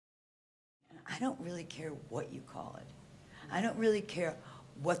I don't really care what you call it. I don't really care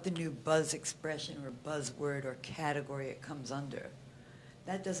what the new buzz expression or buzzword or category it comes under.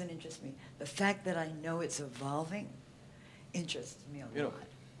 That doesn't interest me. The fact that I know it's evolving interests me a lot.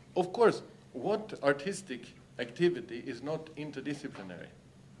 Of course, what artistic activity is not interdisciplinary?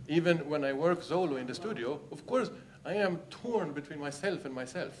 Even when I work solo in the studio, of course, I am torn between myself and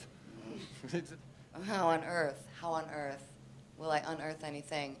myself. How on earth will I unearth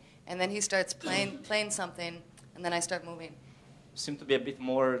anything? And then he starts playing something, and then I start moving. Seem to be a bit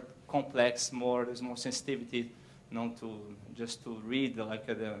more complex, there's more sensitivity, to read like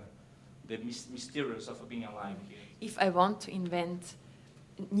the mysterious of being alive here. If I want to invent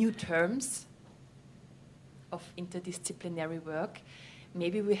new terms of interdisciplinary work,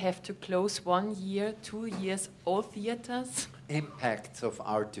 maybe we have to close 1 year, 2 years, all theaters. Impacts of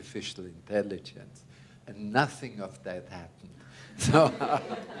artificial intelligence, and nothing of that happened. So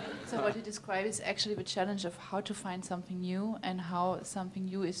what you describe is actually the challenge of how to find something new, and how something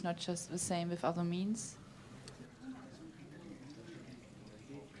new is not just the same with other means.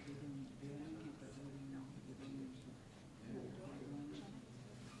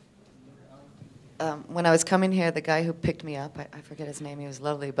 When I was coming here, the guy who picked me up, I forget his name, he was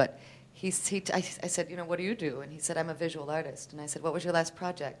lovely, but I said, what do you do? And he said, I'm a visual artist. And I said, what was your last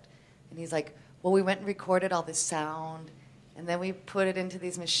project? And he's like, well, we went and recorded all this sound, and then we put it into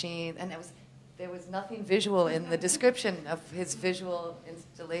these machines, and there was nothing visual in the description of his visual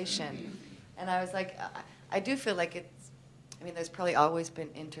installation. And I was like, I do feel like there's probably always been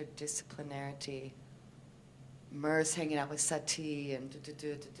interdisciplinarity. Merce hanging out with Satie and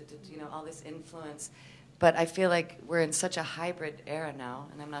all this influence. But I feel like we're in such a hybrid era now,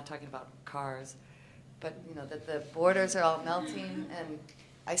 and I'm not talking about cars, but that the borders are all melting, and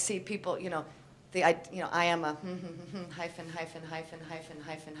I see people, I am a hyphen, hyphen, hyphen, hyphen,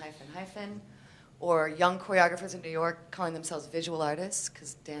 hyphen, hyphen, hyphen, or young choreographers in New York calling themselves visual artists,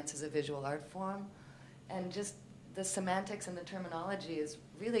 because dance is a visual art form, and just the semantics and the terminology is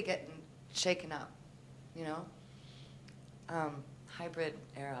really getting shaken up, hybrid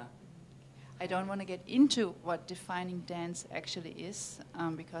era. I don't want to get into what defining dance actually is,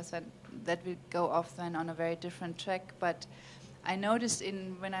 because that will go off then on a very different track. But I noticed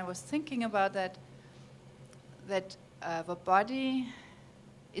when I was thinking about that the body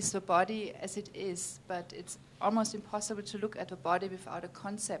is the body as it is, but it's almost impossible to look at the body without a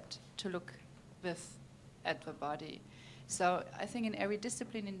concept to look at the body. So I think in every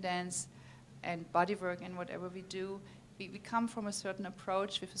discipline in dance and body work and whatever we do, we come from a certain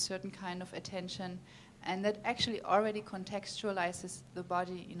approach with a certain kind of attention, and that actually already contextualizes the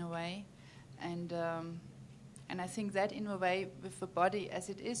body in a way. And I think that in a way, with the body as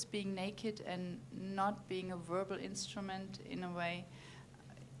it is, being naked and not being a verbal instrument in a way,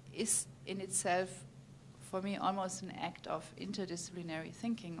 is in itself, for me, almost an act of interdisciplinary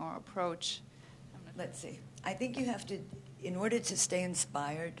thinking or approach. Let's see. I think you have to, in order to stay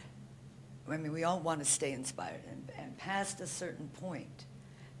inspired, we all want to stay inspired, and past a certain point,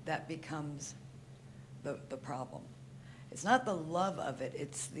 that becomes the problem. It's not the love of it,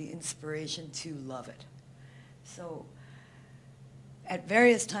 it's the inspiration to love it. So at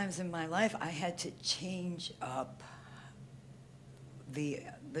various times in my life, I had to change up the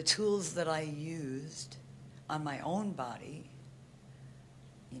tools that I used on my own body.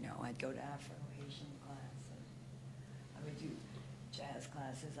 I'd go to Afro-Haitian class, I would do jazz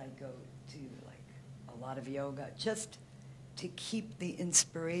classes, I'd go to a lot of yoga, just to keep the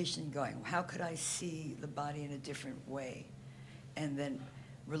inspiration going. How could I see the body in a different way and then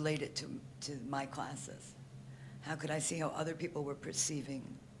relate it to my classes? How could I see how other people were perceiving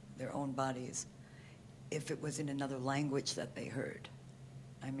their own bodies if it was in another language that they heard?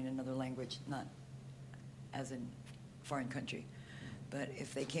 Another language, not as in foreign country, but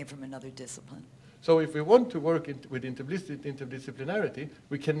if they came from another discipline. So if we want to work with interdisciplinarity,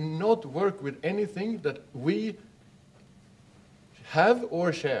 we cannot work with anything that we have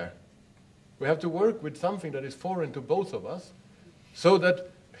or share. We have to work with something that is foreign to both of us, so that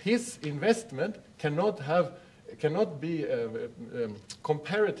his investment cannot be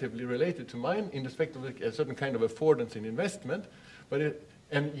comparatively related to mine in respect of a certain kind of affordance in investment,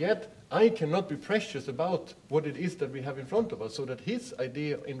 and yet I cannot be precious about what it is that we have in front of us, so that his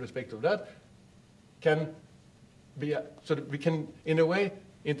idea in respect of that can be, so that we can, in a way,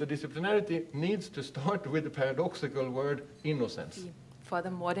 interdisciplinarity needs to start with the paradoxical word innocence. For the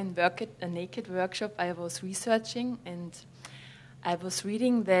modern naked workshop, I was researching, and I was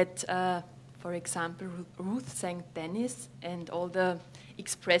reading that, for example, Ruth St. Denis and all the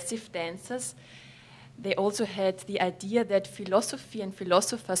expressive dancers, they also had the idea that philosophy and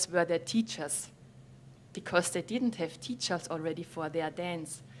philosophers were their teachers, because they didn't have teachers already for their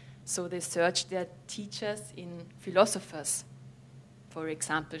dance. So they searched their teachers in philosophers. For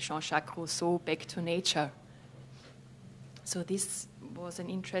example, Jean-Jacques Rousseau, Back to Nature. So this was an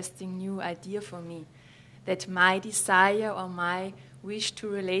interesting new idea for me, that my desire or my wish to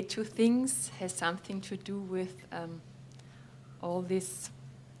relate to things has something to do with all these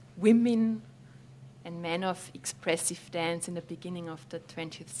women and men of expressive dance in the beginning of the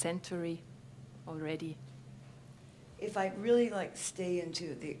 20th century already. If I really stay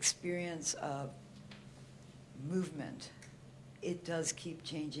into the experience of movement, it does keep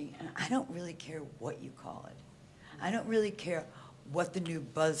changing, and I don't really care what you call it. I don't really care what the new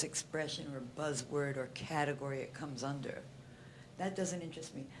buzz expression or buzzword or category it comes under. That doesn't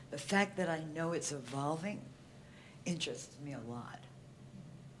interest me. The fact that I know it's evolving interests me a lot.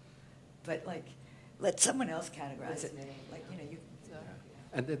 But let someone else categorize it. You.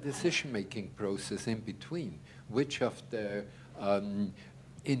 And the decision-making process in between, which of the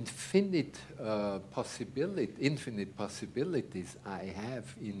infinite possibilities I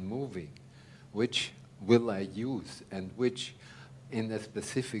have in moving, which will I use and which in a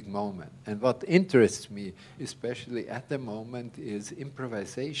specific moment. And what interests me, especially at the moment, is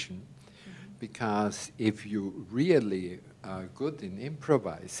improvisation, because if you really are good in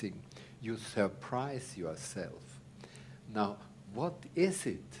improvising, you surprise yourself. Now, what is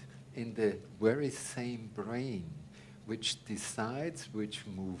it in the very same brain which decides which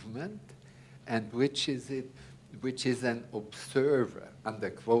movement and which is an observer,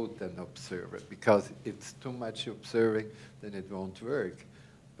 underquote an observer, because it's too much observing, then it won't work.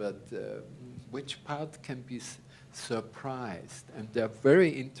 But which part can be surprised? And there are very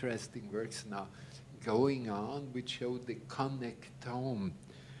interesting works now going on which show the connectome,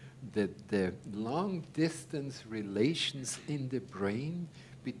 that the long-distance relations in the brain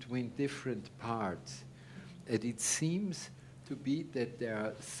between different parts. And it seems to be that there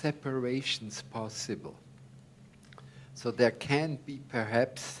are separations possible. So there can be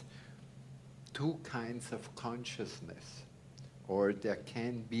perhaps two kinds of consciousness, or there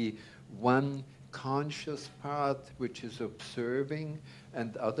can be one conscious part which is observing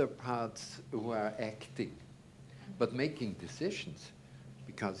and other parts who are acting, but making decisions.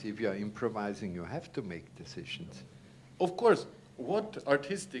 Because if you're improvising, you have to make decisions. Of course, what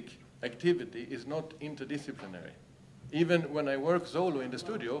artistic activity is not interdisciplinary? Even when I work solo in the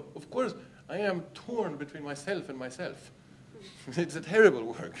studio, of course, I am torn between myself and myself. It's a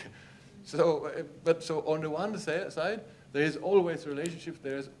terrible work. So on the one side, there is always relationships.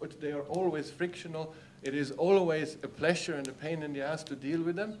 They are always frictional. It is always a pleasure and a pain in the ass to deal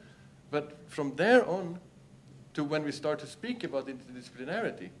with them. But from there on to when we start to speak about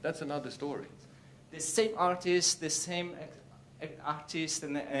interdisciplinarity, that's another story. The same artist,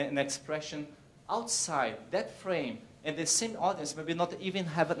 and expression outside that frame, and the same audience maybe not even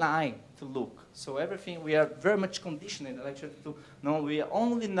have an eye to look. So everything, we are very much conditioned actually to know we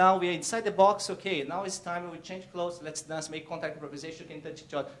are inside the box. Okay, now it's time we change clothes. Let's dance, make contact, improvisation, can touch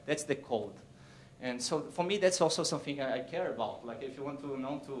each other. That's the code. And so for me, that's also something I care about. Like if you want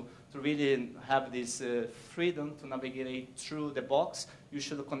to really have this freedom to navigate through the box, you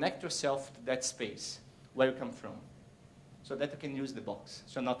should connect yourself to that space where you come from, so that you can use the box.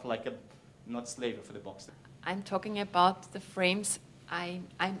 So not slave for the box. I'm talking about the frames I'm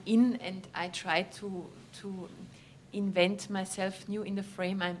in, and I try to invent myself new in the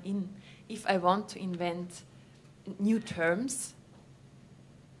frame I'm in. If I want to invent new terms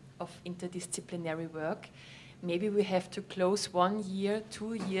of interdisciplinary work, maybe we have to close 1 year,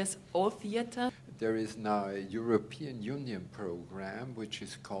 2 years, all theater. There is now a European Union program which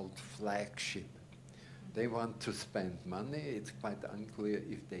is called Flagship. They want to spend money. It's quite unclear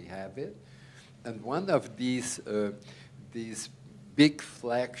if they have it. And one of these big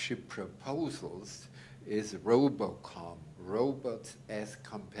flagship proposals is Robocom, robots as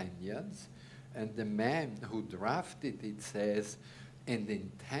companions. And the man who drafted it says, and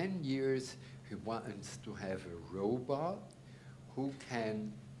in 10 years, he wants to have a robot who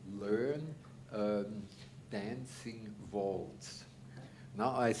can learn dancing waltz.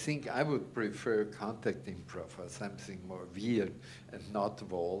 Now, I think I would prefer contact improv or something more weird and not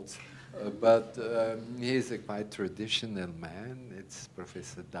waltz. But he's a quite traditional man. It's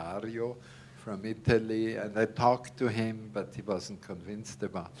Professor Dario from Italy. And I talked to him, but he wasn't convinced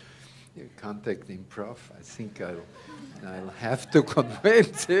about contact improv. I think I'll have to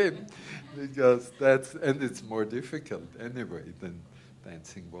convince him, because and it's more difficult anyway than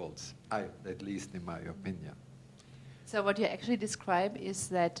dancing waltz, at least in my opinion. So what you actually describe is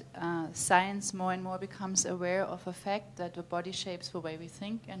that science more and more becomes aware of a fact that the body shapes the way we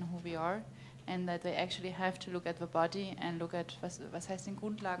think and who we are, and that they actually have to look at the body and look at was heißt denn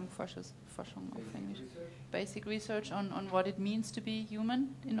Grundlagenforschung auf Englisch? Basic research on what it means to be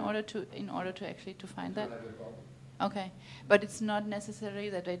human in order to actually to find that. Okay, but it's not necessary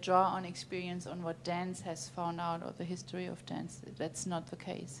that they draw on experience on what dance has found out or the history of dance. That's not the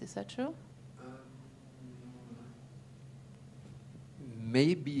case. Is that true?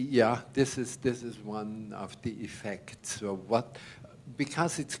 Maybe, yeah. This is one of the effects. So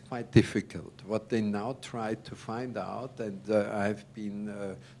because it's quite difficult. What they now try to find out, and I've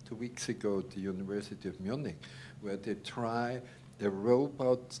been 2 weeks ago at the University of Munich, where they try a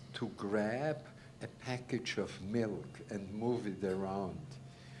robot to grab a package of milk and move it around.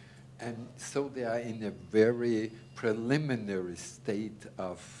 And so they are in a very preliminary state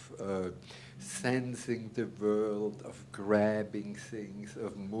of sensing the world, of grabbing things,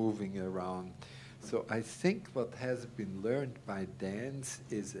 of moving around. So I think what has been learned by dance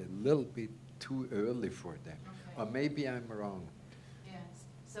is a little bit too early for them. Okay. Or maybe I'm wrong. Yes.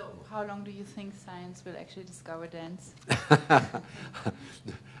 So how long do you think science will actually discover dance?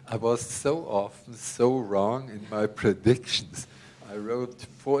 I was so often so wrong in my predictions. I wrote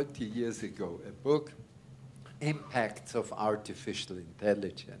 40 years ago a book, Impacts of Artificial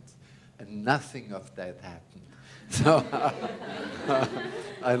Intelligence, and nothing of that happened. So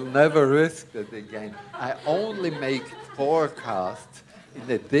I'll never risk it again. I only make forecasts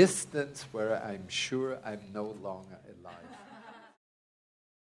in a distance where I'm sure I'm no longer alive.